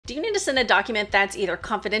Do you need to send a document that's either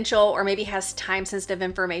confidential or maybe has time-sensitive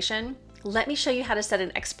information? Let me show you how to set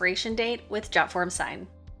an expiration date with Jotform Sign.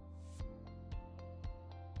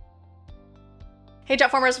 Hey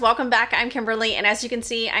Jotformers, welcome back. I'm Kimberly, and as you can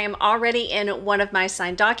see, I am already in one of my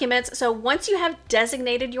signed documents. So once you have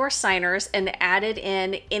designated your signers and added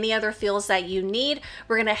in any other fields that you need,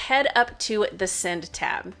 we're gonna head up to the Send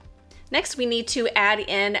tab. Next, we need to add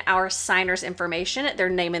in our signers' information, their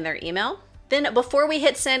name and their email. Then before we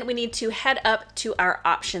hit send, we need to head up to our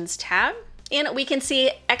Options tab. And we can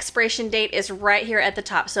see expiration date is right here at the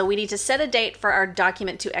top. So we need to set a date for our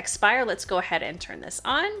document to expire. Let's go ahead and turn this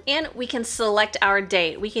on. And we can select our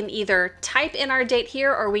date. We can either type in our date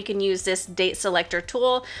here or we can use this date selector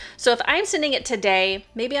tool. So if I'm sending it today,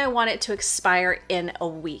 maybe I want it to expire in a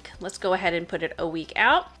week. Let's go ahead and put it a week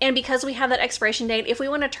out. And because we have that expiration date, if we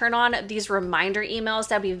want to turn on these reminder emails,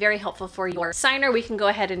 that'd be very helpful for your signer. We can go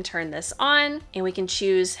ahead and turn this on and we can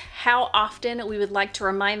choose how often we would like to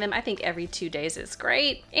remind them. I think every 2 days is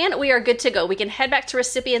great. And we are good to go. We can head back to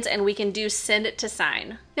recipients and we can do send it to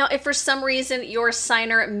sign. Now, if for some reason your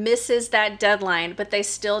signer misses that deadline, but they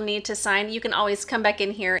still need to sign, you can always come back in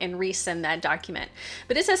here and resend that document.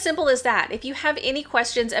 But it's as simple as that. If you have any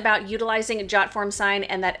questions about utilizing Jotform Sign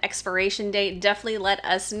and that expiration date, definitely let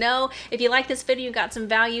us know. If you like this video and got some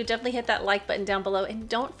value, definitely hit that like button down below. And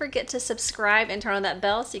don't forget to subscribe and turn on that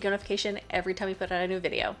bell so you get a notification every time we put out a new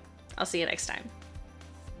video. I'll see you next time.